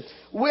asked him,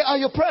 where are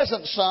your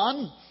presents,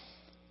 son?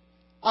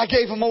 I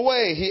gave them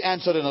away, he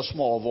answered in a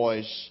small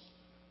voice.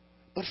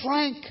 But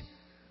Frank,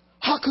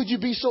 how could you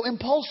be so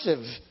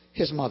impulsive?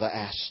 His mother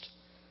asked.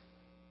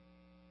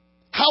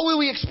 How will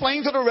we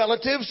explain to the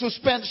relatives who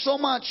spent so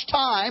much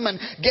time and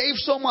gave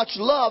so much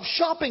love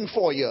shopping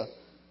for you?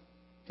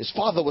 His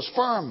father was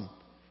firm.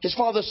 His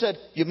father said,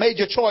 you made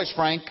your choice,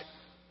 Frank.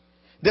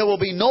 There will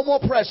be no more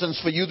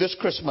presents for you this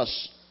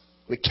Christmas.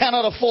 We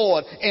cannot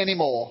afford any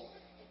more.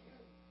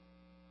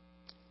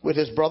 With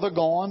his brother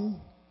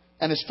gone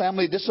and his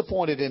family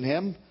disappointed in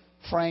him,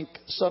 Frank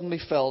suddenly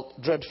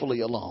felt dreadfully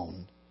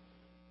alone.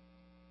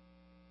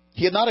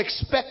 He had not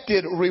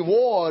expected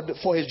reward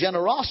for his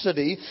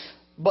generosity,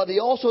 but he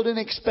also didn't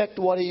expect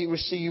what he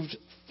received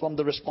from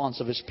the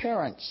response of his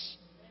parents.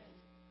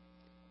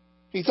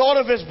 He thought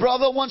of his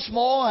brother once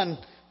more, and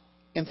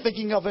in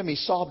thinking of him, he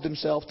sobbed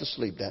himself to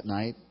sleep that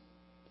night.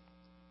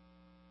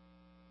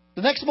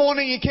 The next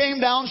morning, he came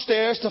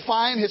downstairs to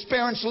find his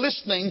parents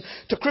listening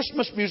to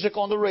Christmas music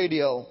on the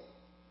radio.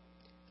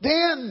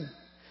 Then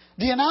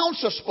the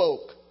announcer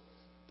spoke.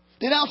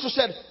 The announcer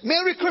said,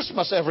 Merry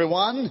Christmas,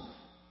 everyone.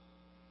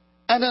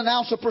 And the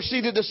announcer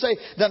proceeded to say,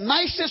 the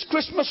nicest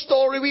Christmas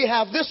story we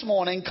have this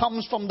morning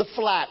comes from the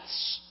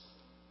flats.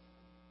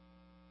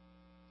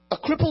 A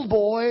crippled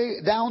boy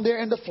down there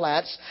in the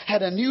flats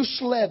had a new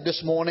sled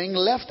this morning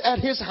left at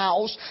his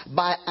house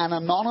by an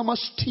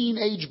anonymous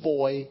teenage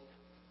boy.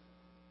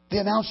 The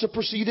announcer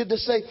proceeded to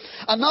say,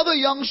 another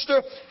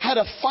youngster had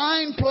a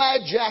fine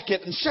plaid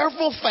jacket, and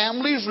several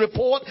families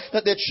report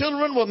that their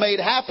children were made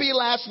happy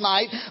last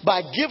night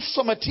by gifts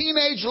from a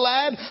teenage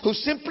lad who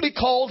simply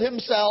called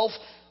himself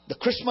the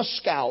Christmas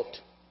Scout.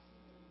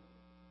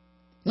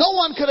 No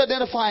one could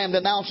identify him, the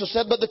announcer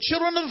said, but the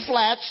children of the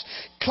flats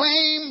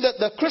claimed that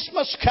the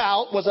Christmas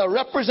Scout was a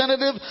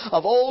representative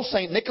of old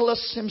St.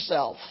 Nicholas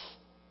himself.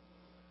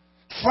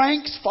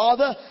 Frank's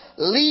father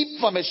leaped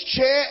from his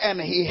chair and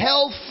he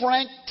held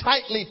Frank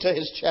tightly to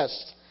his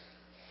chest.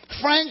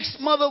 Frank's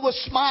mother was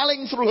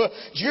smiling through her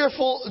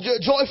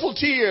joyful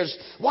tears.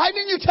 Why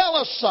didn't you tell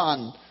us,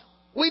 son?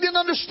 We didn't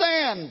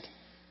understand.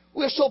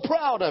 We're so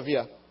proud of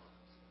you.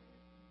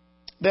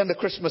 Then the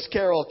Christmas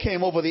carol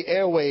came over the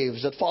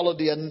airwaves that followed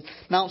the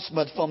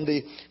announcement from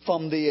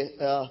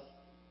the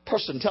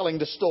person telling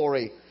the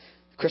story.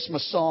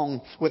 Christmas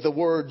song with the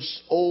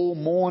words, O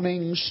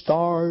morning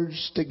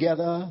stars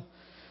together,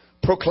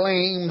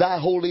 proclaim thy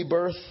holy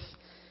birth,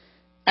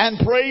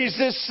 and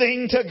praises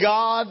sing to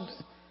God,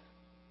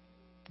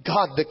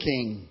 God the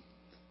King,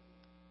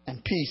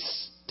 and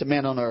peace to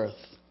men on earth.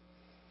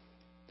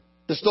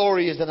 The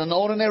story is that an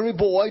ordinary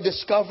boy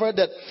discovered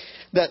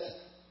that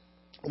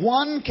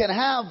one can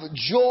have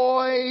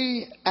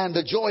joy and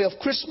the joy of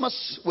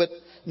Christmas with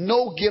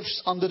no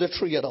gifts under the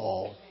tree at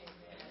all.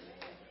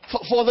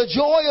 For the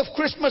joy of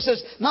Christmas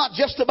is not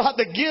just about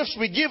the gifts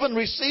we give and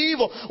receive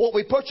or what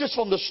we purchase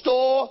from the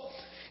store.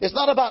 It's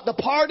not about the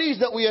parties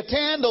that we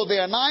attend, though they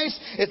are nice.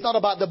 It's not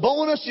about the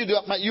bonus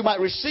you might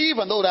receive,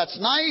 and though that's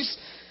nice.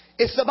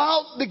 It's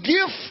about the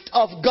gift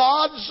of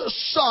God's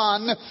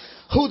Son,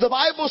 who the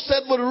Bible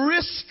said would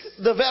risk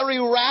the very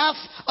wrath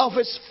of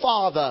his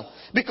Father.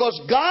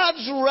 Because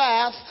God's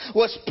wrath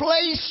was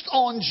placed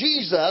on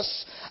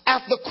Jesus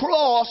at the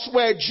cross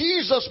where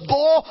Jesus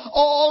bore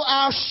all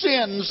our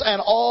sins and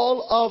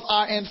all of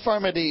our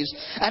infirmities.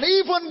 And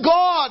even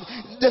God,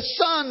 the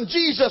Son,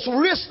 Jesus,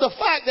 risked the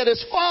fact that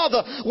His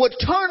Father would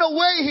turn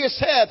away His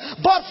head,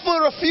 but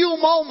for a few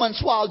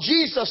moments, while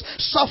Jesus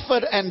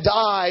suffered and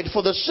died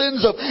for the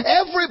sins of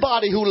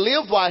everybody who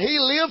lived while He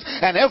lived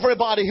and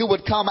everybody who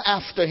would come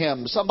after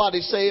Him.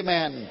 Somebody say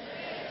amen.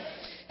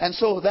 And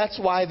so that's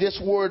why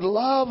this word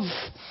love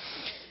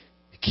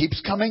keeps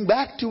coming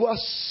back to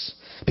us,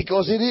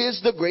 because it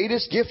is the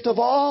greatest gift of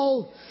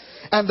all.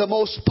 And the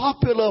most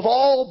popular of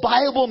all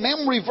Bible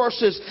memory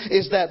verses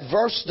is that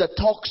verse that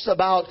talks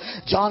about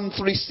John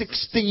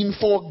 3:16,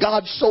 for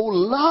God so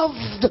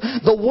loved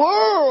the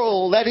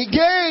world that He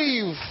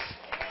gave.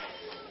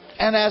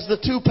 And as the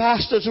two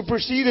pastors who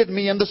preceded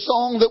me, and the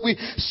song that we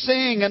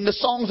sing and the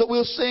songs that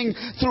we'll sing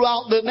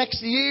throughout the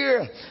next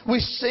year, we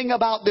sing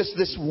about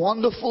this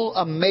wonderful,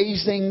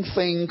 amazing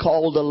thing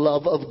called the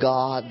love of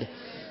God.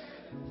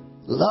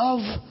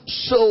 Love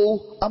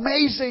so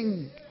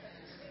amazing.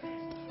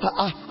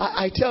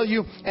 I tell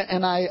you,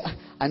 and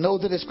I know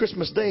that it's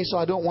Christmas Day, so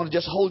I don't want to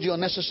just hold you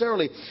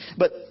unnecessarily,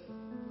 but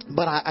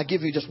I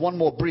give you just one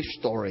more brief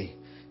story.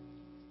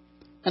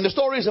 And the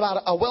story is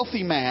about a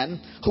wealthy man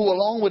who,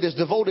 along with his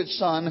devoted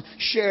son,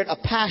 shared a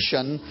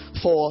passion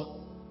for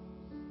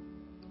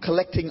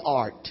collecting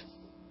art,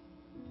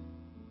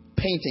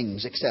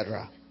 paintings,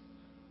 etc.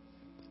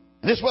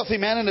 And this wealthy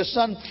man and his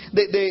son,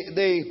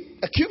 they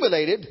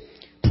accumulated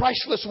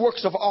priceless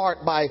works of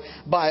art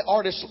by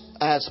artists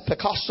as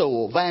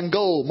Picasso, Van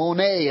Gogh,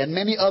 Monet, and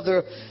many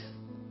other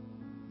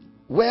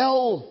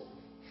well-known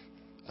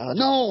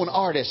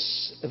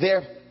artists.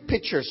 Their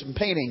pictures and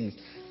paintings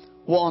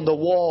were on the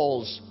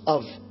walls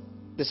of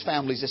this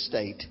family's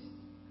estate.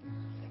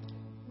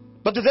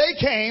 But the day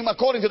came,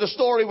 according to the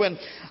story, when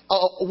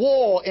a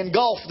war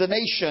engulfed the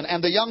nation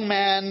and the young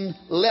man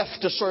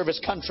left to serve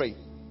his country.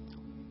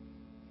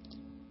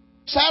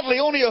 Sadly,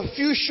 only a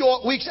few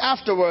short weeks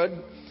afterward,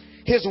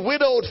 his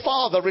widowed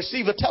father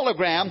received a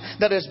telegram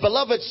that his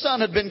beloved son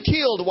had been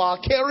killed while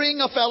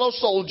carrying a fellow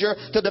soldier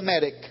to the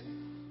medic.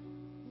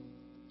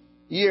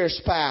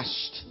 Years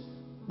passed,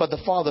 but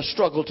the father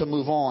struggled to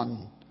move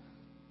on.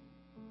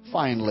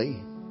 Finally,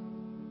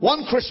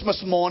 one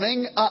Christmas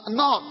morning, a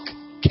knock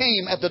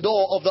came at the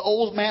door of the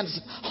old man's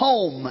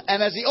home.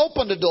 And as he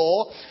opened the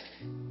door,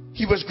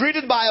 he was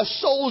greeted by a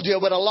soldier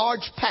with a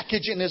large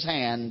package in his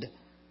hand.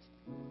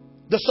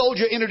 The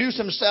soldier introduced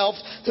himself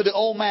to the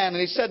old man,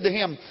 and he said to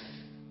him,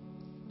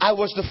 I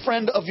was the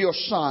friend of your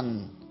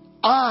son.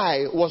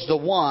 I was the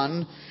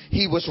one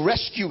he was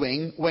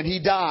rescuing when he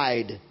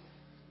died.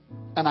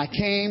 And I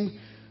came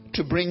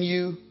to bring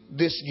you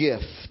this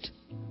gift.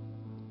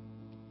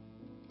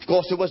 Of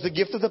course, it was the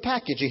gift of the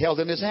package he held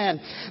in his hand.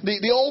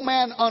 The old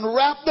man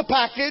unwrapped the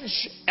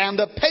package, and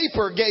the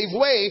paper gave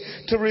way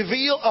to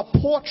reveal a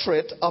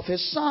portrait of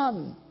his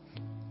son.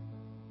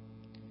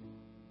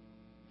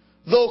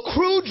 Though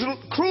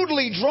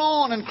crudely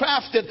drawn and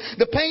crafted,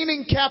 the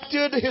painting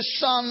captured his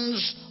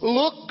son's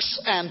looks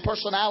and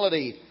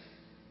personality.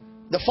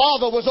 The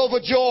father was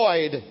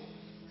overjoyed.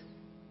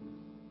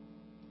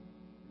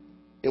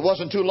 It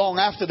wasn't too long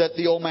after that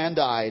the old man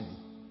died.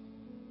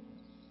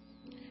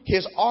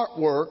 His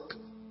artwork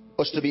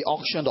was to be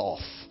auctioned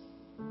off.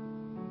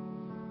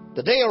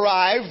 The day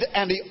arrived,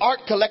 and the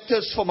art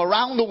collectors from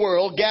around the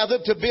world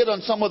gathered to bid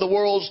on some of the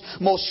world's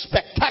most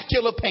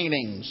spectacular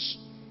paintings.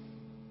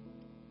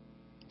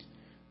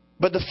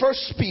 But the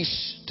first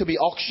piece to be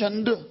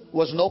auctioned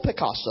was no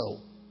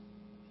Picasso,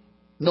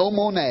 no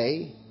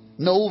Monet,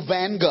 no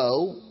Van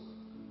Gogh.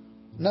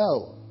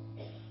 No.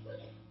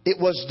 It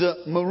was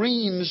the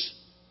Marine's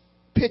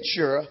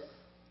picture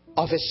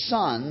of his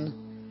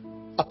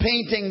son, a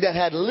painting that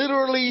had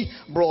literally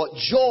brought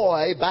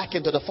joy back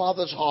into the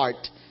father's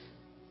heart.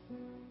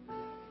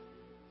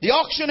 The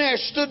auctioneer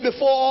stood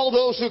before all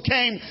those who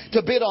came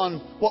to bid on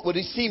what would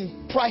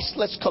seem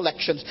priceless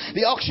collections.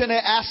 The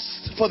auctioneer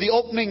asked for the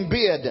opening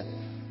bid.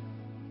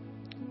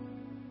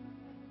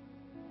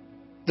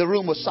 The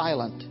room was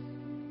silent.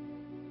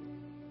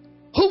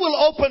 Who will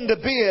open the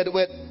bid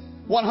with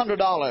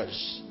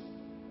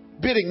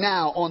 $100? Bidding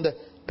now on the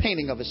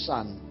painting of his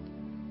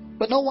son.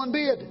 But no one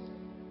bid.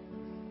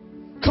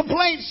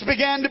 Complaints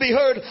began to be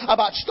heard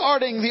about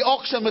starting the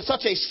auction with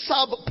such a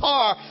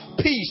subpar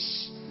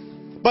piece.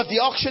 But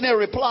the auctioneer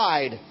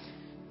replied,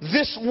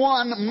 this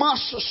one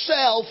must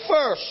sell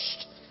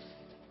first.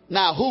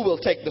 Now who will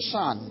take the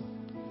son?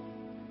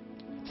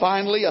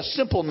 Finally, a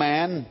simple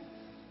man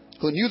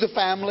who knew the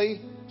family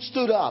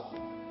stood up.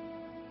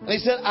 And he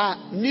said, I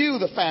knew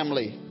the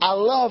family. I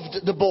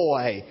loved the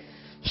boy.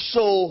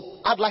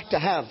 So I'd like to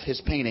have his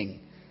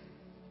painting.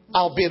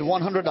 I'll bid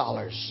 $100.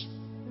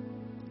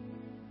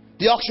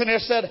 The auctioneer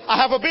said, I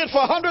have a bid for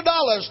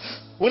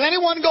 $100. Will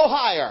anyone go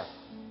higher?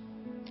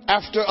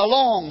 After a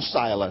long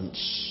silence,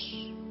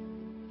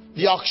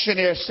 the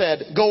auctioneer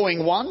said,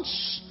 going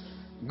once,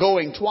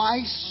 going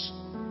twice,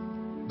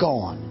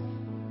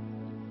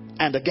 gone.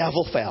 And the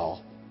gavel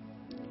fell.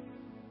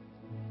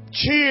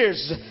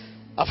 Cheers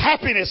of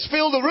happiness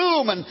filled the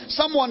room, and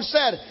someone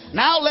said,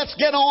 "Now let's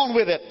get on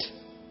with it."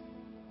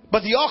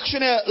 But the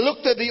auctioneer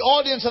looked at the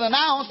audience and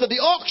announced that the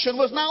auction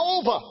was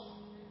now over.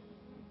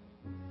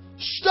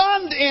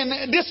 Stunned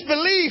in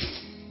disbelief,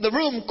 the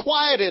room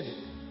quieted.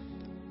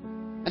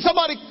 And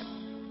somebody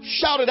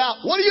shouted out,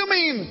 "What do you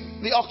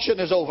mean the auction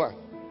is over?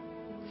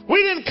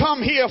 We didn't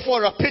come here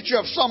for a picture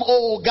of some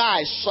old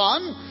guy's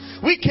son.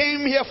 We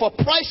came here for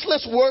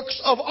priceless works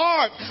of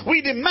art.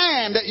 We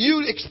demand that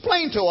you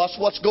explain to us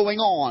what's going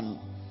on."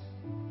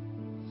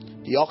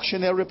 The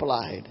auctioneer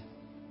replied,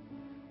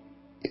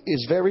 "It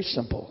is very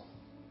simple.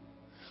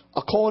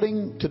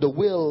 According to the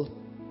will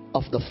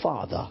of the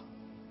Father,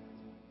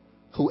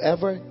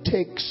 whoever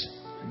takes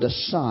the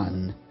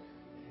Son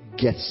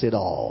gets it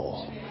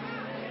all."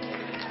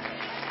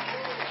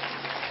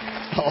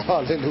 Oh,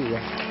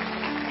 hallelujah.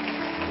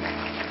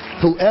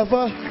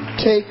 Whoever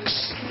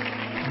takes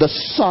the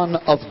Son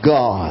of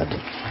God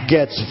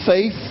gets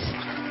faith,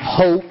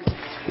 hope,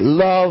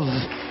 love,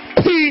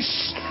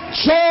 peace,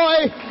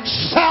 joy,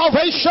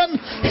 salvation,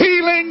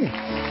 healing.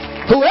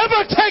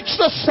 Whoever takes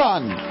the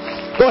Son.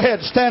 Go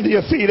ahead, stand to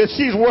your feet as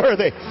He's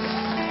worthy.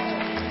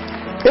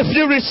 If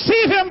you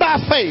receive Him by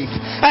faith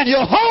and you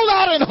hold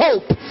out in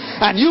hope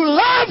and you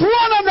love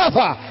one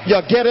another,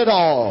 you'll get it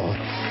all.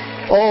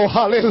 Oh,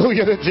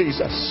 hallelujah to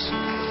Jesus.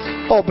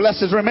 Oh,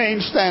 blessed, remain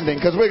standing,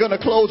 because we're going to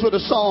close with a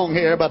song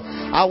here. But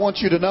I want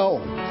you to know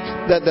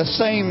that the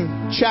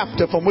same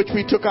chapter from which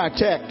we took our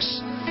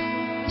text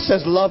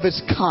says love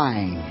is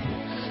kind.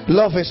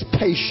 Love is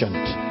patient.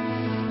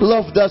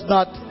 Love does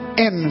not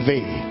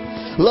envy.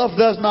 Love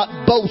does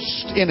not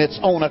boast in its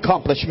own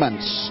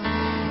accomplishments.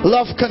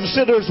 Love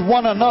considers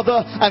one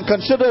another and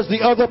considers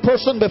the other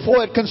person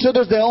before it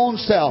considers their own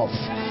self.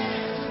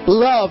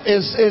 Love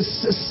is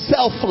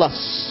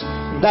selfless.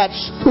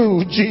 That's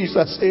who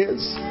Jesus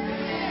is.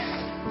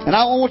 And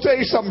I want to tell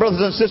you something,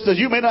 brothers and sisters.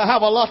 You may not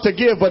have a lot to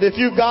give, but if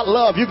you've got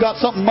love, you've got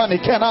something money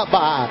cannot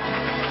buy.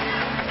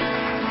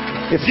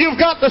 If you've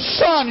got the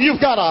Son,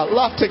 you've got a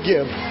lot to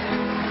give.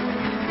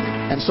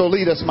 And so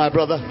lead us, my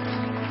brother,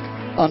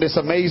 on this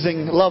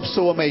amazing, love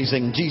so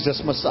amazing,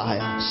 Jesus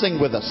Messiah. Sing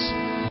with us.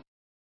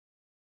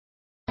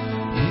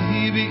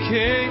 He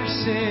became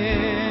sin.